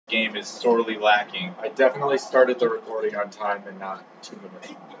game is sorely lacking. I definitely started the recording on time and not 2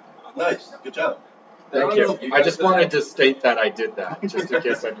 minutes. Nice. Good job. Thank you. I just wanted to state that I did that, just in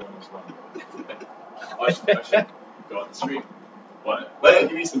case anyone was wondering. I should go on the stream. What? Well,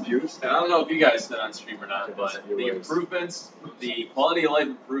 give me some views. And I don't know if you guys said on stream or not, but the improvements, the quality of life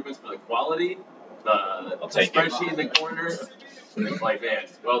improvements for the quality, the spreadsheet in the corner, like, man,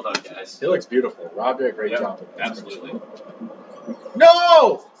 well done, guys. He looks beautiful. Rob did a great job with that. Absolutely.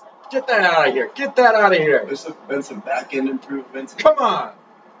 No! Get that out of here. Get that out of here. There's been some back-end improvements. Come on.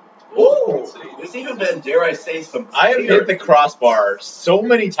 Ooh. There's even been, dare I say, some... I have hit the crossbar so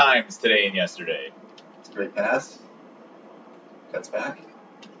many times today and yesterday. Great pass. Cuts back.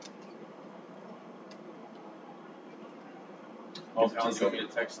 Oh, Alan, you want me to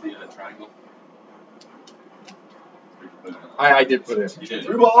text the triangle? I did put it in. You did.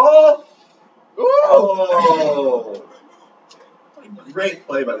 Through ball! Oh! Great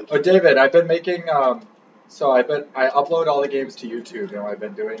play by the keeper. Oh, David, I've been making, I upload all the games to YouTube, and what I've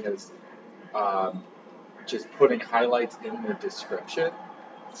been doing is just putting highlights in the description.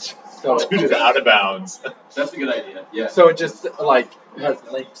 So Dude is out of bounds. That's a good idea. Yeah. So it just, like, has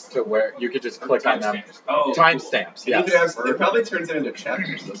links to where you could just click on them. Oh, Timestamps, Cool. yeah. It probably turns it into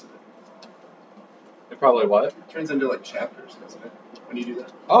chapters, doesn't it? It probably what? It turns into, like, chapters, doesn't it? When you do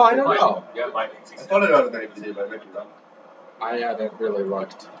that? Oh, I don't know. Yeah, it might. I thought it out if you did, but I might be wrong. I haven't really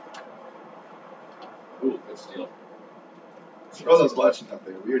looked. Ooh, good steal. For all those watching out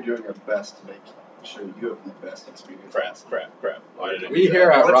there, we are doing our best to make sure you have the best experience. Crap. Why did I We do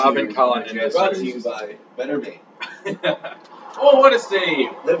here at Brought to Robin you- Collin Brought to you Industries. by Better Made. Oh, what a save!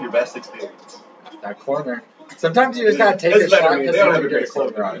 Live your best experience. That corner. Sometimes you just gotta take That's a shot better, because they you don't don't have a get a great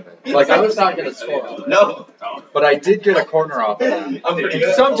corner out of it. Like, I was not gonna score, No. Oh, but I did get a corner off of that. I'm pretty And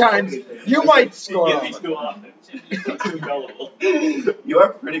good. sometimes you might score. you off get me of too often. I'm too gullible. You are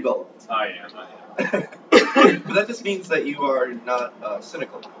pretty gullible. I am. But that just means that you are not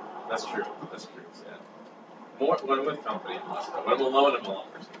cynical. That's true. Yeah. More when I'm with company, I'm less. When I'm alone, I'm a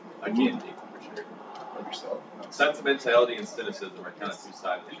longer. I can't take it for sure. Like yourself. Sentimentality and cynicism are kind of two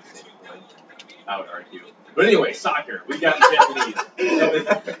sides of the same coin. I would argue. But anyway, soccer. We got Japanese.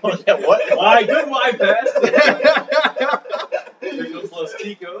 Yeah, what? Why? Good Y pass. There goes Los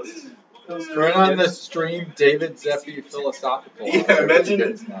Ticos. Right on the stream, David Zeppi philosophical. Yeah,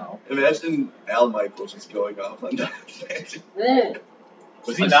 imagine- now. Imagine Al Michaels just going off on that.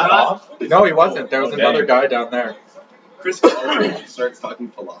 Was he not off? No, he wasn't. There was Okay. another guy down there. Chris Paul starts talking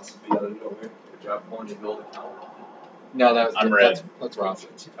philosophy out of nowhere. Good job pulling your golden account. No, that was I'm red. That's Rob.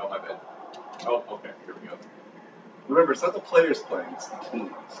 Oh, my bad. Oh, okay. Here we go. Remember, it's not the players playing, it's the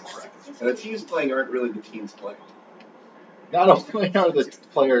teams. And the teams playing aren't really the teams playing. Not only are the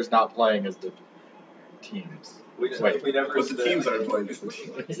players not playing as the teams. We never. But the teams aren't playing as the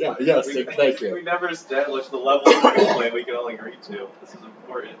teams. Yeah, yes, thank We you. never established the level of gameplay we can all agree to. This is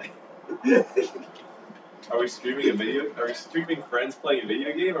important. Are we streaming a video? Are we streaming friends playing a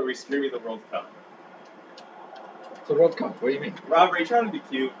video game? Or are we streaming the World Cup? It's the World Cup. What do you mean? Rob, are you trying to be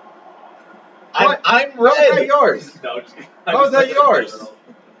cute? I'm How was that red. yours? No, just kidding. How was that yours?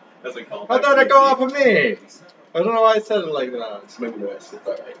 That's a call. How did it go off of me? I don't know why I said it like that. It's maybe nice. It's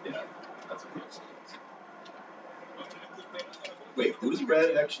alright. Yeah, that's good. Wait, who's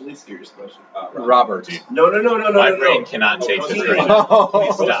red actually? Serious question. Robert. No. My brain cannot take the strain.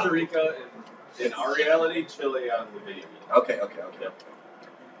 Costa Stop. Rica, in our reality, Chile on the video. Okay. Yep.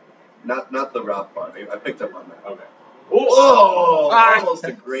 Not the Rob part. I picked up on that. Okay. Oh, Ah. almost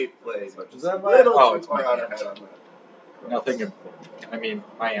a great play, but just Is that a my- little oh, too it's far my out hand. ahead on that. Nothing important. I mean,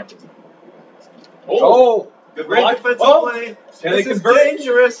 my answer. Oh, Oh! good Great block. defensive Oh, play. Can they This is convert?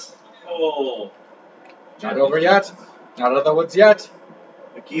 dangerous. Oh. Not over yet. Not out of the woods yet.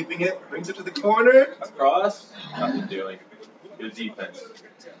 They're keeping it. Brings it to the corner. Across. Nothing doing. Good defense.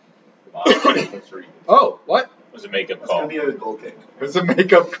 Costa Rica. Oh, what? It was a makeup It's gonna call. be a goal kick. It was a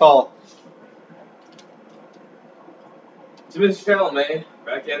makeup call. Timothy Chalamet,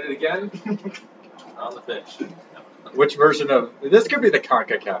 back at it again. On the pitch. Which version of this could be the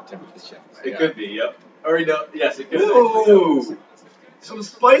CONCACAF Championship? It could be, yep. Or no, yes, it could. Ooh. Actually, Some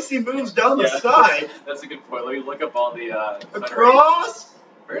spicy moves down the Yeah. side. that's a good point. Let me look up all the Across.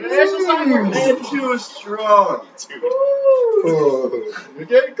 International soccer. And too strong. Ooh, you're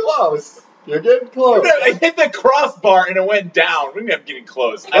getting close. You're getting close. I hit the crossbar and it went down. Maybe I'm getting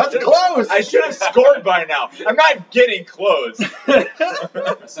close. That's close. I should have scored by now. I'm not getting close.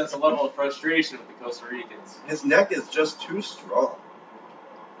 I sense a level of frustration with the Costa Ricans. His neck is just too strong.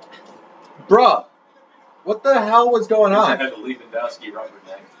 Bruh, what the hell was going I on? had the Lewandowski rubber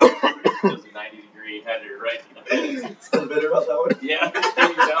neck. It was a 90-degree header, right? Still bitter about that one? Yeah,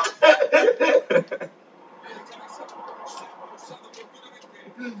 came down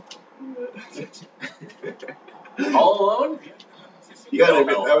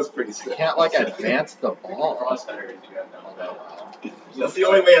You can't like advance the ball. Crossheaders you got down that. That's the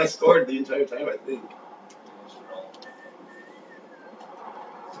only way I scored the entire time, I think.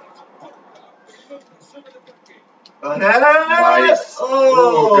 Nice.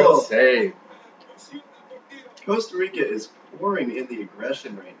 Oh, good save. Costa Rica is pouring in the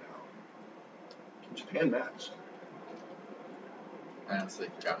aggression right now. Can Japan match? I honestly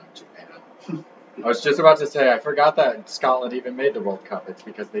forgot Japan. I was just about to say, I forgot that Scotland even made the World Cup. It's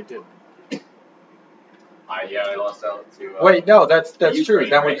because they didn't. Yeah, I lost out to. Wait, no, that's Ukraine, true.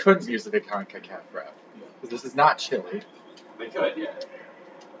 Then we right? couldn't use the CONCACAF ref. Because this is not Chile. They could, yeah.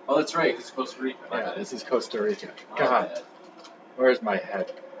 Oh, that's right. This is Costa Rica. Yeah, this is Costa Rica. My God, bad. where's my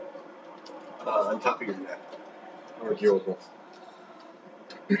head? On top of your neck. Arguable.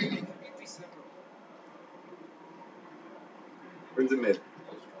 Brings him in.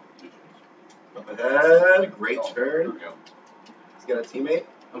 Up ahead. Great There turn. we go. He's got a teammate.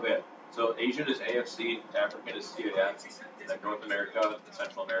 Okay, so Asian is AFC, African is CAF, then North America, the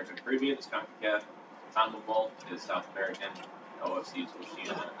Central American Caribbean is CONCACAF, CONMEBOL is South American, OFC is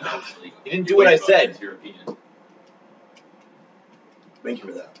Oceania, and obviously You didn't do what I said. is European. Thank you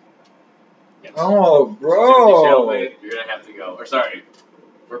for that. Yes. Oh, Timothy bro. Chalamet, you're gonna have to go. Or sorry,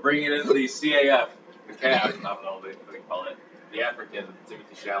 we're bringing in the CAF, the CAF, I don't know what they call it, the African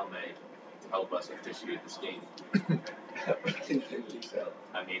Timothy Chalamet to help us officiate this game.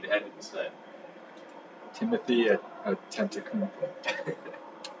 I mean, head to the set. Timothy a Tentacum.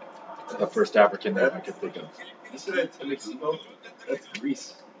 The first African name I could think of. You said that Timothy? That's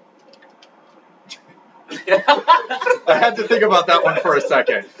Greece. I had to think about that one for a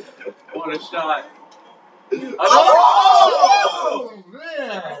second. What a shot. Oh,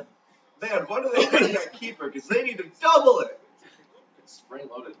 man! Man, why do they put in that keeper? Because they need to double it. It's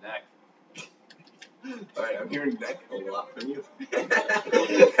spring-loaded neck. Alright, I'm hearing neck a lot from you.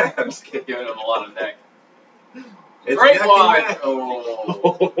 I'm just kidding. Giving him a lot of neck. It's Great neck and wide. neck.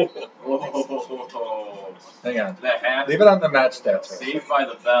 Oh. Hang on. That half. Leave it on the match stats. Saved by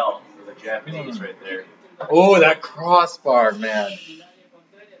the bell for the Japanese right there. Oh, that crossbar, man.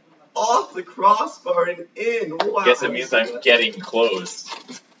 Off the crossbar and in. Wow. Guess it means I'm getting close.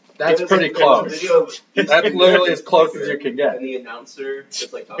 That's pretty close. That's literally as close as you can get. And the announcer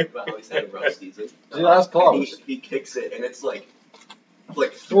just like talking about how he's had a rough season. See, that's close. He kicks it and it's like 3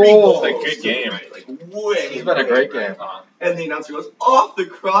 Whoa. goals. It's a good game. Right, like way. It's been a great right. game. And the announcer goes off the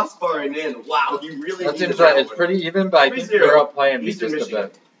crossbar and in. Wow, he really. That needed seems right. that It's one. pretty even, but I think 3-0. Europe playing me Eastern just a Michigan.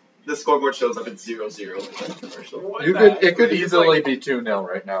 bit. The scoreboard shows up at 0-0 in the commercial. It could easily be 2-0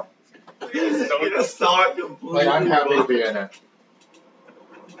 right now. You just saw it completely. Like, I'm happy to be in it.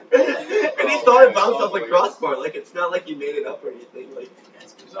 And he thought it bounced off the crossbar. Like, it's not like he made it up or anything. Like,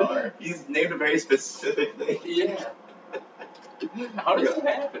 That's bizarre. he's named a very specific thing. Yeah. How does that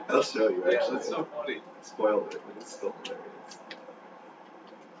happen? I'll show you, actually. Yeah, that's so funny. Spoiled it, but it's still hilarious.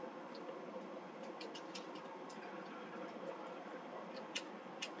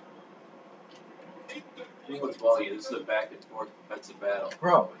 England's ball, yeah, this is a back and forth defensive battle.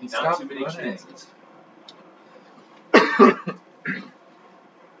 Bro, he's Not not too many running. chances.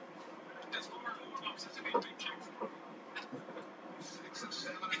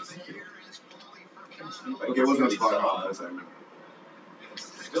 Okay, it wasn't as far off as I remember.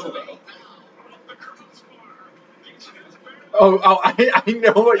 Still though. I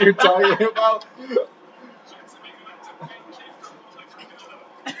know what you're talking about.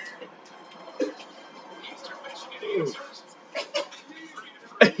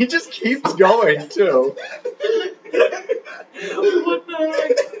 He just keeps going too. What the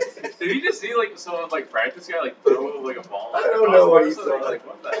heck? Did you just see like someone like practice guy like throw like a ball? I don't know what he saw. saw. Like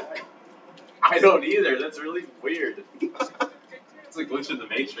what the heck? I don't either. That's really weird. It's a glitch in the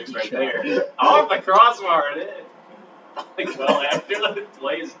matrix right there. Off the crossbar it is. Like well after the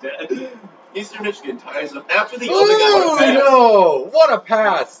play is dead. Eastern Michigan ties up after the other Oh guy. no! What a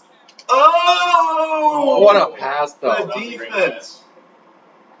pass! Oh! What a pass, The though. That was a great defense.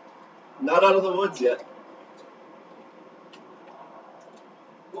 Not out of the woods yet.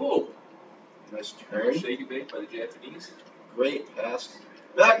 Ooh. Nice Very turn. shaky bake by the Japanese. Great pass.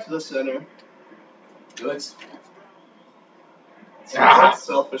 Back to the center. Good. That's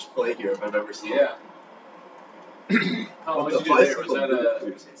selfish play here if I've ever seen it. Yeah. How But much the you do there? Was bicycle that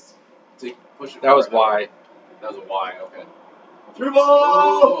boot. to push it That was forward? why. That was a Y, okay. Through ball!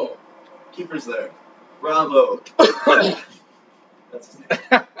 Oh! Keeper's there. Bravo. That's his name.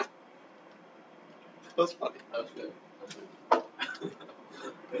 That was funny. That was good.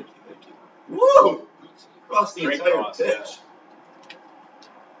 Thank you. Woo! Across the Great entire cross, pitch.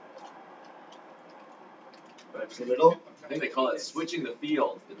 Back to the middle. think they call it switching the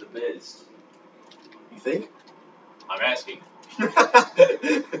field in the biz. You think? I'm asking.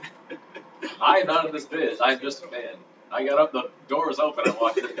 I am not in this biz. I'm just a fan. I got up, the door was open, I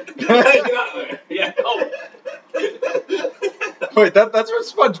walked in. Get out of there. Yeah, oh. Wait, that's from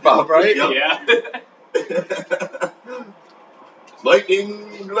SpongeBob, right? Yeah.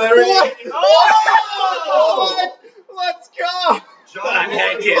 Lightning, Larry. What? Oh! What? Let's go! The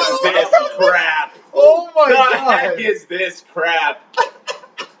heck is this crap? Oh my The god! heck is this crap?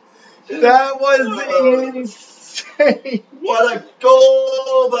 That was insane! What a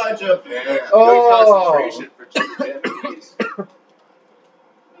goal by Japan! Good Oh. concentration for two Japanese.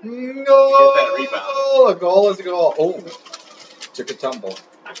 No! Get that rebound. A goal is a goal. Oh, took a tumble.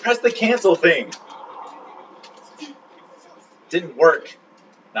 I pressed the cancel thing. Didn't work.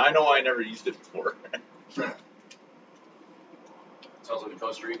 Now I know why I never used it before. Sounds like the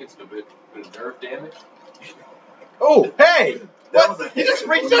Costa Ricans did a bit of nerve damage. Oh, hey! That What? was a He hit. just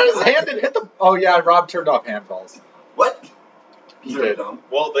reached out his hand and hit the. Oh yeah, Rob turned off handballs. What? He You're did. dumb.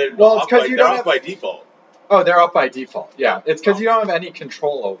 Well, they're Well, it's off 'cause by, you they're don't off have- by default. Oh, they're up by default. Yeah, it's because you don't have any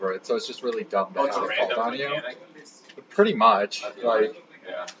control over it, so it's just really dumb to Oh, it's a have it called random on you. mechanic. Pretty much. I feel Like,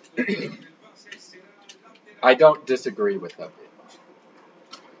 yeah. I don't disagree with them.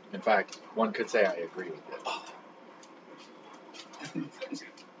 In fact, one could say I agree with it.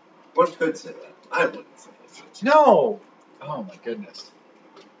 One could say that. I wouldn't say that. No! Oh my goodness.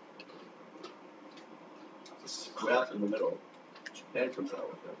 Scrap in the middle. Japan comes out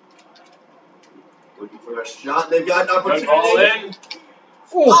with it. Looking for a shot. They've got an Good opportunity. ball in.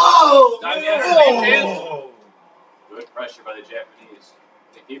 Oh! Time man. in. Oh. Good pressure by the Japanese.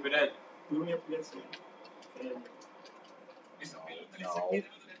 They keep it in. Who are we up against? And No.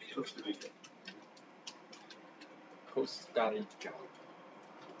 Costa Rica. Costa Rica.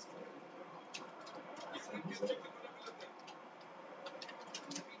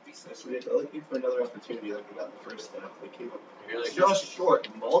 Costa Rica looking for another opportunity like they got in the first half. They came up Here they just short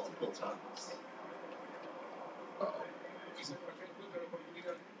multiple times. Uh-oh.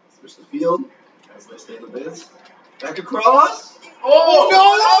 Switch the field as they stay in the biz. Back across. Oh,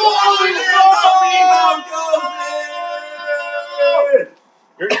 no!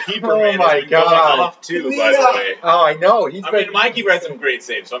 Your keeper Oh man my has been going God. off too, by the way. Oh, I know. He's I been. mean, my keeper had some great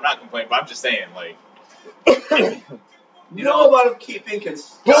saves, so I'm not complaining. But I'm just saying, like, No amount of keeping can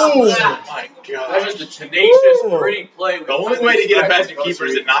stop Boom. that. my That is God. the tenacious, Ooh. gritty play. The only way to get it past your keeper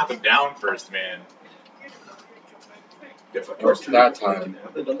is to knock him down first, man. If a Where's Costa that Rica time? team,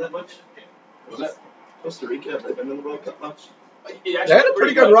 have they done that much? Was that? Costa Rica, have they been in the World Cup much? They They had a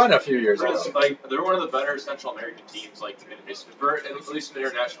pretty good run a few years ago. Like they're one of the better Central American teams, like in history, for at least in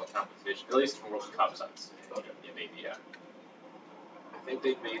international competition, at least in World Cup sense. Okay. Yeah, maybe, yeah. I think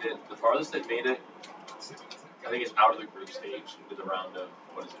they've made it. The farthest they've made it, I think, is out of the group stage into the round of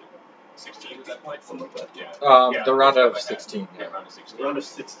what is it, 16 at that point? Something like that. Yeah. Yeah, The round of like that. 16. Yeah, round of 16. Round of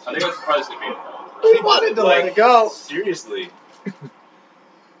 16. I think that's the farthest they made it. He wanted to let it go. Seriously.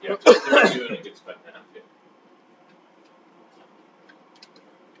 Yeah, they're doing a good spend now. Yeah.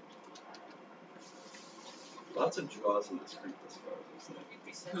 Lots of draws in this group this far, isn't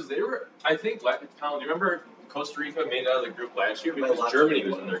it? Because they were, I think, Colin, do you remember Costa Rica made it out of the group last year? By Because lots Germany of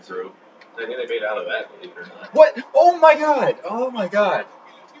was in their ones. group. I think they made it out of that, believe it or not. What? Oh my god! Oh my god!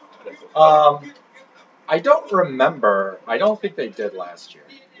 I don't remember. I don't think they did last year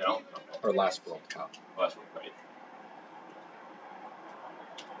No? Okay. or last World Cup. Well, that's right.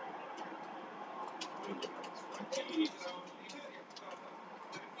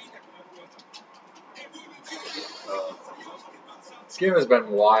 This game has been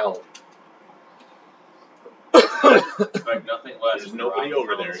wild. Expect nothing less. There's than nobody Rob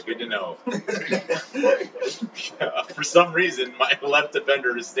over there. Jones. Good to know. For some reason, my left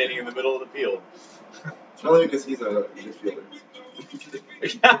defender is standing in the middle of the field. It's only because he's a midfielder.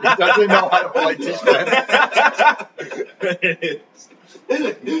 He doesn't know how to play defense.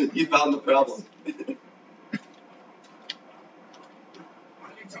 You found the problem.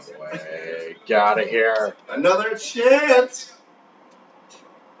 No way. Get out of here. Another chance.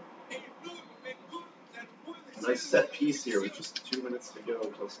 Nice set piece here with just 2 minutes to go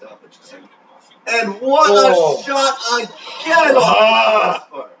until stoppage time. And what Oh. a shot again! Ah.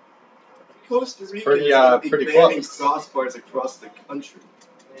 Crossbar. Costa Rica Pretty, is going to be pretty banning close. crossbars across the country.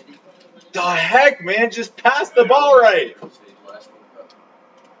 The heck, man? Just pass the ball right.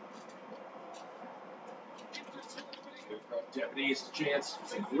 Japanese chance.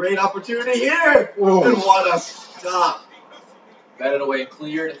 Great opportunity here! Ooh. And what a stop! Batted away and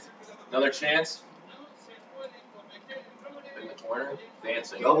cleared. Another chance. In the corner.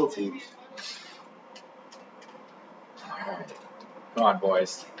 Dancing. Double teams. Oh my Alright. Come on,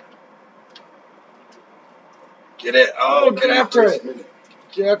 boys. Get it. Oh, get after it.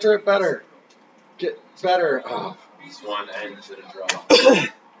 Get after it better. Get better. Oh. This one ends in a draw.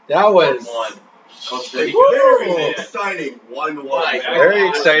 That was 1-1. Costa A Rica. very Woo! exciting 1-1. My very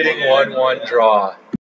exciting 1-1 draw.